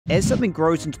as something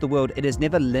grows into the world, it is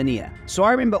never linear. So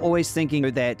I remember always thinking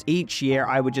that each year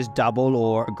I would just double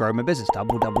or grow my business,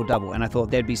 double, double, double. And I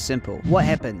thought that'd be simple. What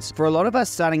happens? For a lot of us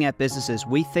starting out businesses,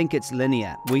 we think it's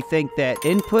linear. We think that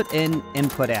input in,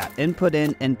 input out, input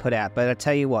in, input out. But I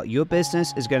tell you what, your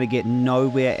business is going to get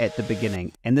nowhere at the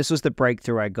beginning. And this was the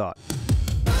breakthrough I got.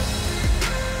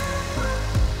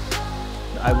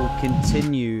 I will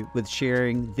continue with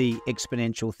sharing the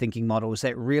exponential thinking models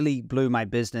that really blew my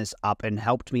business up and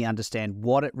helped me understand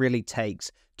what it really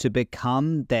takes to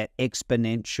become that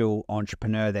exponential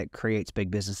entrepreneur that creates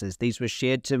big businesses. These were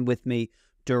shared with me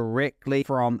directly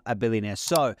from a billionaire.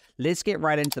 So let's get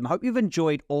right into them. I hope you've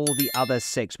enjoyed all the other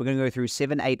 6. We're going to go through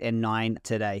 7, 8, and 9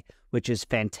 today, which is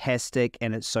fantastic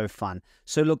and it's so fun.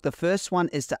 So look, the first one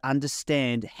is to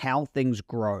understand how things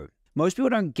grow. Most people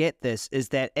don't get this, is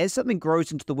that as something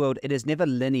grows into the world, it is never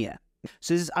linear.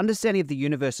 So there's this understanding of the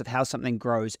universe of how something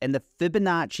grows, and the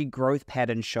Fibonacci growth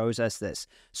pattern shows us this.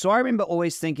 So I remember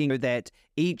always thinking that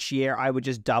each year I would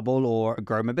just double or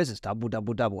grow my business, double,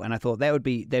 double, double. And I thought that'd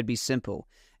be simple.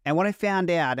 And what I found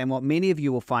out, and what many of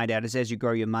you will find out, is as you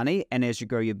grow your money and as you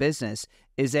grow your business,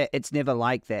 is that it's never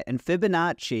like that. And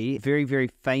Fibonacci, very, very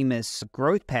famous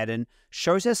growth pattern,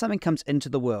 shows how something comes into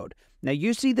the world. Now,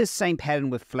 you see this same pattern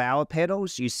with flower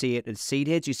petals. You see it in seed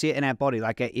heads. You see it in our body,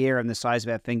 like our ear and the size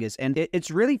of our fingers. And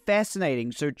it's really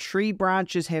fascinating. So tree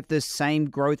branches have this same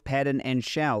growth pattern and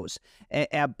shells.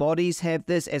 Our bodies have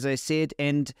this, as I said,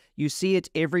 and you see it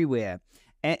everywhere.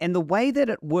 And the way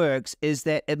that it works is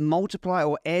that it multiplies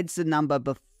or adds the number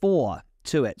before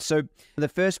to it. So the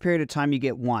first period of time you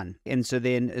get 1. And so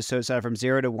it's from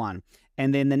 0 to 1.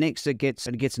 And then the next it gets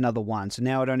another 1. So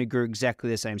now it only grew exactly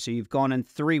the same. So you've gone in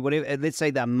 3, whatever, let's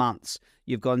say they're months.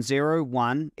 You've gone 0,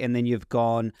 1, and then you've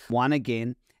gone 1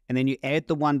 again. And then you add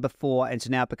the 1 before, and so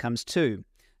now it becomes 2.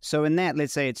 So in that,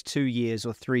 let's say it's 2 years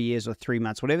or 3 years or 3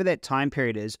 months, whatever that time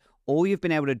period is, all you've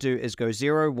been able to do is go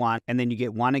 0, 1, and then you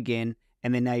get 1 again.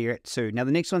 And then now you're at 2. Now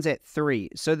the next one's at 3.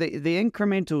 So the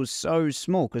incremental is so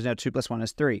small because now 2 plus 1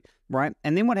 is 3, right?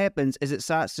 And then what happens is it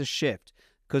starts to shift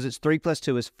because it's 3 plus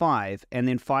 2 is 5. And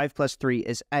then 5 plus 3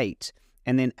 is 8.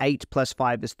 And then 8 plus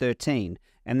 5 is 13.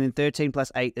 And then 13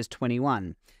 plus 8 is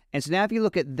 21. And so now if you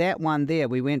look at that one there,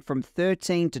 we went from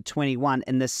 13 to 21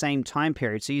 in the same time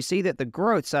period. So you see that the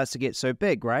growth starts to get so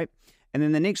big, right? And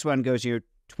then the next one goes,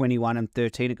 21 and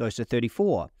 13, it goes to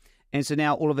 34. And so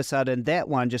now all of a sudden that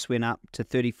one just went up to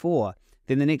 34.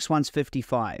 Then the next one's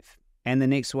 55. And the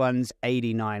next one's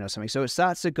 89 or something. So it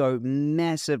starts to go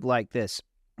massive like this.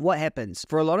 What happens?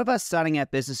 For a lot of us starting out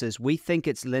businesses, we think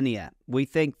it's linear. We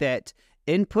think that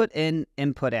input in,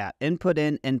 input out, input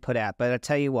in, input out. But I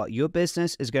tell you what, your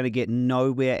business is going to get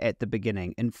nowhere at the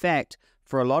beginning. In fact,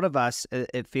 for a lot of us,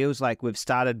 it feels like we've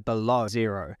started below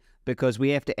 0 because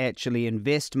we have to actually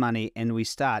invest money and we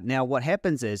start. Now, what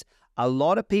happens is, a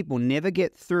lot of people never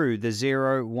get through the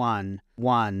 0, 1,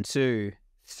 1, 2,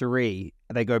 3.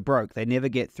 They go broke. They never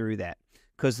get through that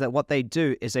because what they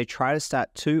do is they try to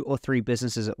start 2 or 3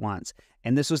 businesses at once.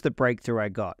 And this was the breakthrough I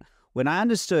got. When I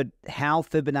understood how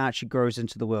Fibonacci grows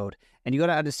into the world, and you got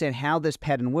to understand how this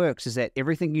pattern works, is that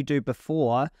everything you do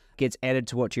before gets added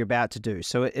to what you're about to do.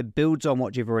 So it builds on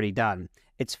what you've already done.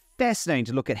 It's fascinating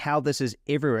to look at how this is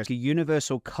everywhere. It's a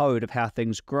universal code of how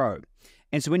things grow.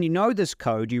 And so when you know this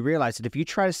code, you realize that if you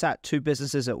try to start 2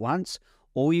 businesses at once,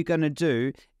 all you're going to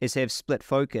do is have split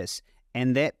focus.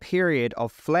 And that period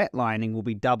of flatlining will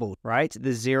be doubled, right?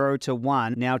 The 0 to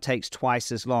 1 now takes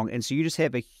twice as long. And so you just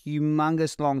have a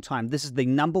humongous long time. This is the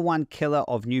 #1 killer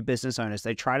of new business owners.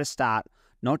 They try to start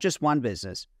not just 1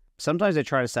 business. Sometimes they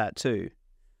try to start 2.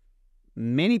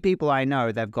 Many people I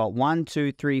know, they've got 1,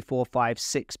 2, 3, 4, 5,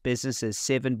 6 businesses,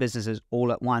 7 businesses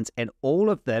all at once. And all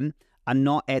of them are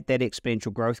not at that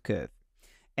exponential growth curve.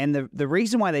 And the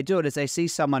reason why they do it is they see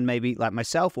someone maybe like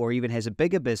myself or even has a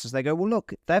bigger business. They go, well,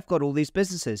 look, they've got all these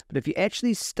businesses. But if you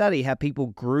actually study how people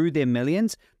grew their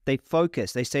millions, they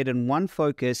focus. They stayed in one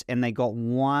focus and they got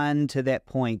one to that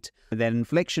point, that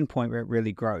inflection point where it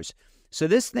really grows. So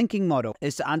this thinking model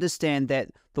is to understand that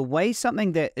the way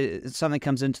something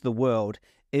comes into the world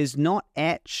is not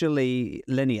actually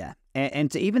linear.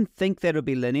 And to even think that it'll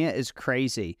be linear is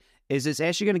crazy. It's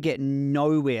actually going to get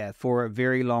nowhere for a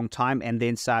very long time and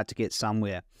then start to get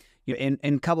somewhere. in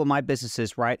a couple of my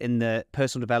businesses, right, in the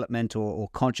personal development or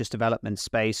conscious development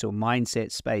space or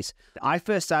mindset space, I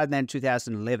first started that in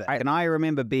 2011. Right? And I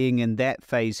remember being in that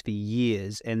phase for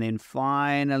years, and then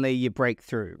finally you break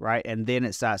through, right? And then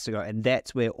it starts to go, and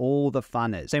that's where all the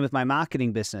fun is. Same with my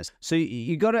marketing business. So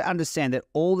you got to understand that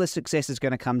all the success is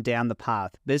going to come down the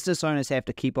path. Business owners have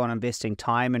to keep on investing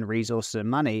time and resources and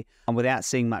money without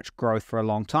seeing much growth for a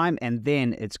long time, and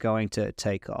then it's going to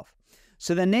take off.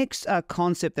 So the next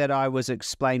concept that I was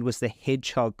explained was the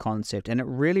hedgehog concept, and it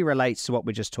really relates to what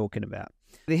we're just talking about.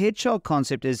 The hedgehog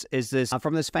concept is this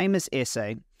from this famous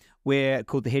essay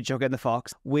called The Hedgehog and the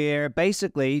Fox, where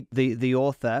basically the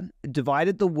author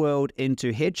divided the world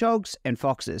into hedgehogs and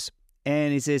foxes.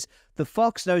 And he says, the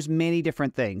fox knows many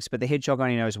different things, but the hedgehog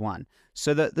only knows one.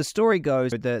 So the story goes,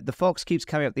 the fox keeps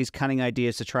coming up with these cunning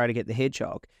ideas to try to get the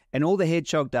hedgehog. And all the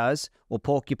hedgehog does, or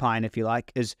porcupine if you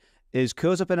like, is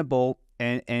curls up in a ball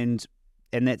and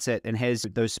that's it, and has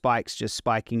those spikes just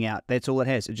spiking out. That's all it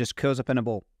has. It just curls up in a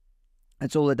ball.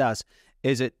 That's all it does.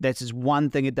 That's just one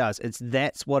thing it does.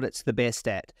 That's what it's the best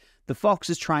at. The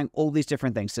fox is trying all these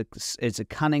different things. It's a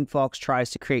cunning fox, tries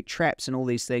to create traps and all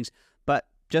these things, but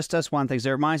just does one thing. So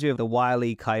it reminds me of the Wile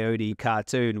E. Coyote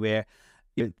cartoon where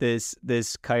this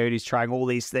coyote's trying all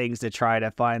these things to try to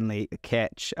finally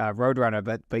catch Roadrunner,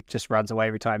 but just runs away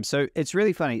every time. So it's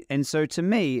really funny. And so to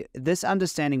me, this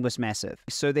understanding was massive.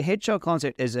 So the hedgehog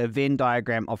concept is a Venn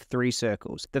diagram of 3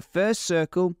 circles. The first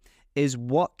circle is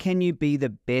what can you be the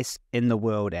best in the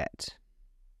world at?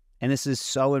 And this is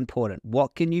so important.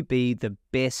 What can you be the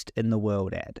best in the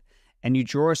world at? And you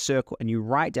draw a circle and you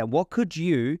write down what could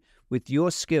you, with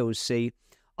your skills, see,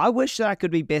 I wish that I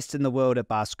could be best in the world at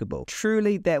basketball.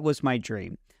 Truly, that was my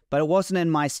dream. But it wasn't in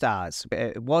my stars.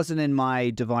 It wasn't in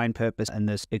my divine purpose in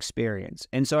this experience.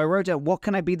 And so I wrote down, what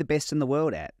can I be the best in the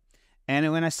world at? And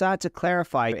when I started to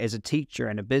clarify as a teacher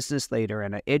and a business leader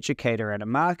and an educator and a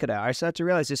marketer, I started to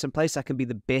realize there's some place I can be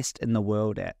the best in the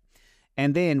world at.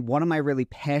 And then, what am I really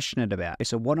passionate about?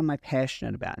 So what am I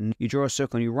passionate about? And you draw a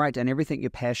circle and you write down everything you're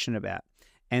passionate about.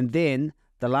 And then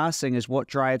the last thing is what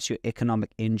drives your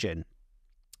economic engine.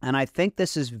 And I think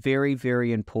this is very,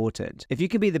 very important. If you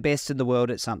can be the best in the world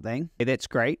at something, that's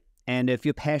great. And if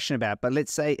you're passionate about it, but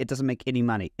let's say it doesn't make any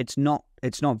money, it's not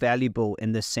valuable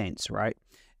in this sense, right?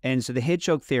 And so the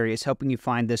hedgehog theory is helping you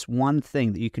find this one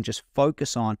thing that you can just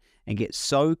focus on and get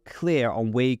so clear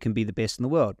on where you can be the best in the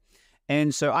world.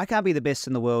 And so I can't be the best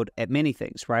in the world at many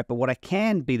things, right? But what I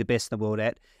can be the best in the world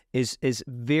at is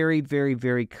very, very,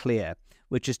 very clear,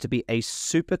 which is to be a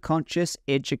super conscious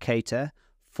educator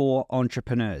for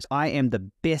entrepreneurs. I am the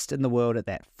best in the world at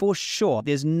that, for sure.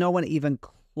 There's no one even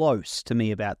close to me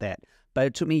about that. But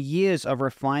it took me years of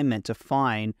refinement to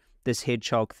find this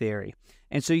hedgehog theory.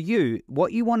 And so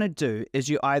what you want to do is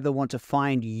you either want to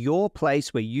find your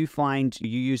place where you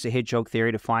use the hedgehog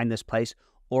theory to find this place,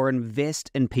 or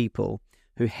invest in people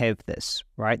who have this,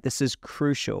 right? This is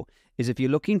crucial, is if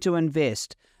you're looking to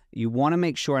invest, you want to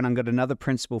make sure, and I've got another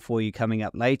principle for you coming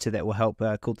up later that will help,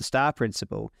 called the STAR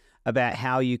principle, about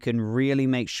how you can really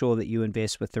make sure that you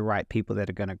invest with the right people that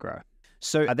are going to grow.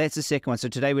 So that's the second one. So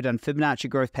today we've done Fibonacci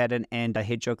growth pattern and a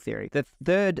hedgehog theory. The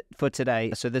third for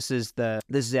today, so this is our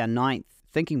 9th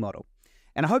thinking model.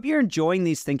 And I hope you're enjoying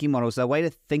these thinking models, a way to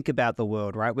think about the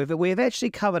world, right? We've actually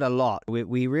covered a lot.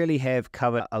 We really have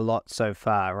covered a lot so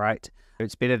far, right?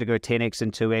 It's better to go 10x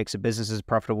and 2x. A business is a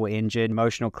profitable engine.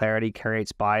 Emotional clarity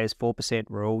creates buyers. 4%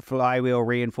 rule. Flywheel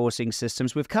reinforcing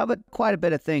systems. We've covered quite a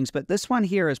bit of things, but this one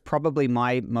here is probably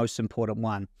my most important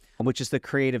one, which is the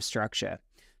creative structure.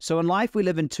 So in life, we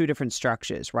live in 2 different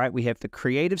structures, right? We have the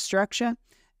creative structure,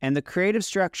 and the creative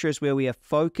structure is where we are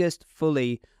focused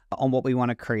fully on what we want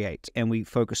to create, and we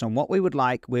focus on what we would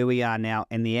like, where we are now,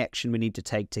 and the action we need to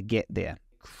take to get there.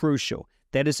 Crucial.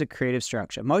 That is a creative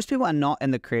structure. Most people are not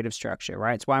in the creative structure,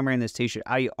 right? It's why I'm wearing this t-shirt.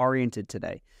 Are you oriented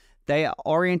today? They are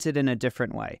oriented in a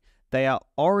different way. They are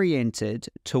oriented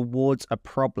towards a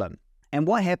problem. And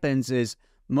what happens is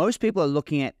most people are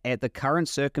looking at the current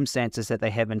circumstances that they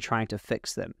have and trying to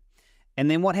fix them. And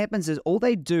then what happens is all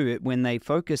they do when they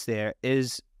focus there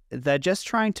is they're just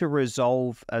trying to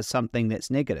resolve something that's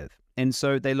negative. And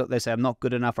so they say, I'm not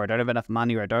good enough, or I don't have enough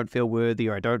money, or I don't feel worthy,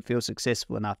 or I don't feel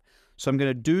successful enough. So I'm going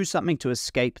to do something to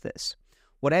escape this.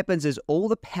 What happens is all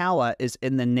the power is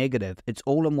in the negative. It's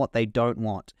all in what they don't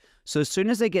want. So as soon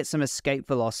as they get some escape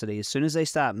velocity, as soon as they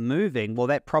start moving, well,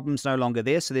 that problem's no longer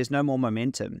there, so there's no more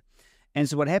momentum. And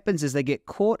so what happens is they get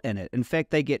caught in it. In fact,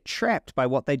 they get trapped by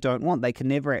what they don't want. They can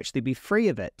never actually be free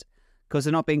of it because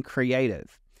they're not being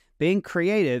creative. Being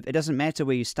creative, it doesn't matter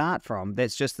where you start from.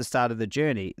 That's just the start of the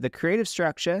journey. The creative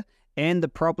structure and the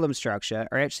problem structure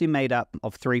are actually made up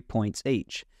of 3 points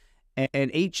each.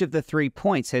 And each of the 3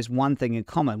 points has one thing in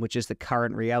common, which is the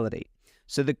current reality.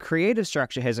 So the creative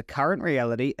structure has a current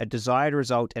reality, a desired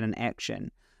result, and an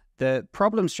action. The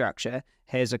problem structure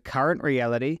has a current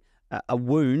reality, a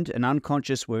wound, an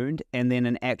unconscious wound, and then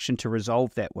an action to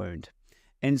resolve that wound.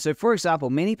 And so, for example,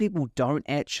 many people don't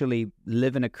actually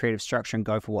live in a creative structure and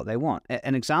go for what they want.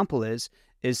 An example is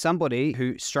somebody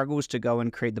who struggles to go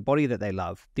and create the body that they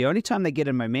love. The only time they get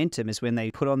in momentum is when they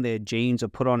put on their jeans or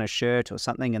put on a shirt or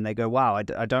something and they go, wow, I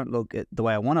don't look the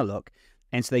way I want to look.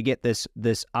 And so they get this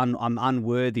I'm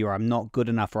unworthy, or I'm not good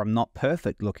enough, or I'm not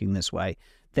perfect looking this way.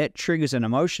 That triggers an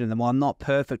emotion in them. Well, I'm not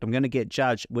perfect, I'm going to get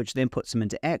judged, which then puts them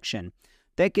into action.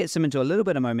 That gets them into a little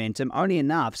bit of momentum, only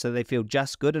enough so they feel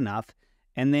just good enough.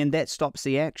 And then that stops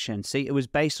the action. See, it was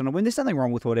based on, when there's nothing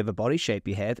wrong with whatever body shape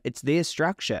you have, it's their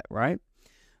structure, right?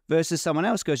 Versus someone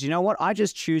else goes, you know what? I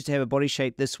just choose to have a body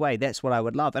shape this way. That's what I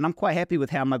would love. And I'm quite happy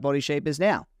with how my body shape is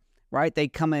now, right? They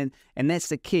come in, and that's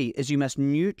the key, is you must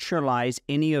neutralize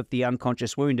any of the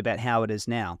unconscious wound about how it is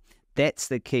now. That's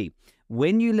the key.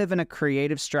 When you live in a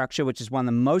creative structure, which is one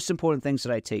of the most important things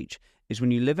that I teach, is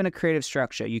when you live in a creative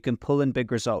structure, you can pull in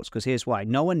big results. Because here's why.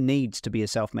 No one needs to be a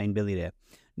self-made billionaire.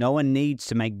 No one needs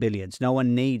to make billions. No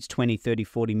one needs 20, 30,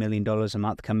 40 million dollars a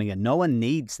month coming in. No one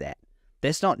needs that.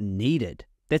 That's not needed.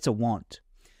 That's a want.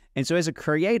 And so as a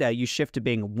creator, you shift to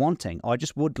being wanting. I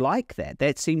just would like that.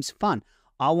 That seems fun.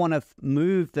 I want to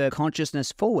move the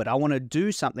consciousness forward. I want to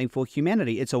do something for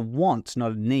humanity. It's a want,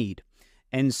 not a need.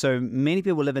 And so many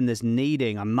people live in this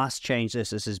needing, I must change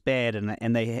this is bad,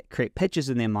 and they create pictures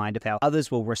in their mind of how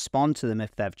others will respond to them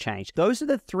if they've changed. Those are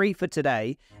the 3 for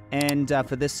today and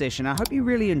for this session. I hope you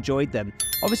really enjoyed them.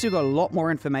 Obviously, we've got a lot more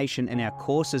information in our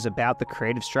courses about the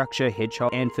creative structure,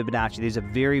 Hedgehog, and Fibonacci. These are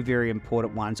very, very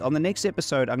important ones. On the next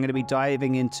episode, I'm going to be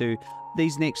diving into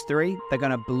these next 3. They're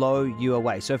going to blow you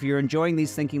away. So if you're enjoying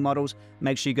these thinking models,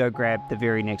 make sure you go grab the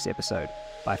very next episode.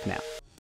 Bye for now.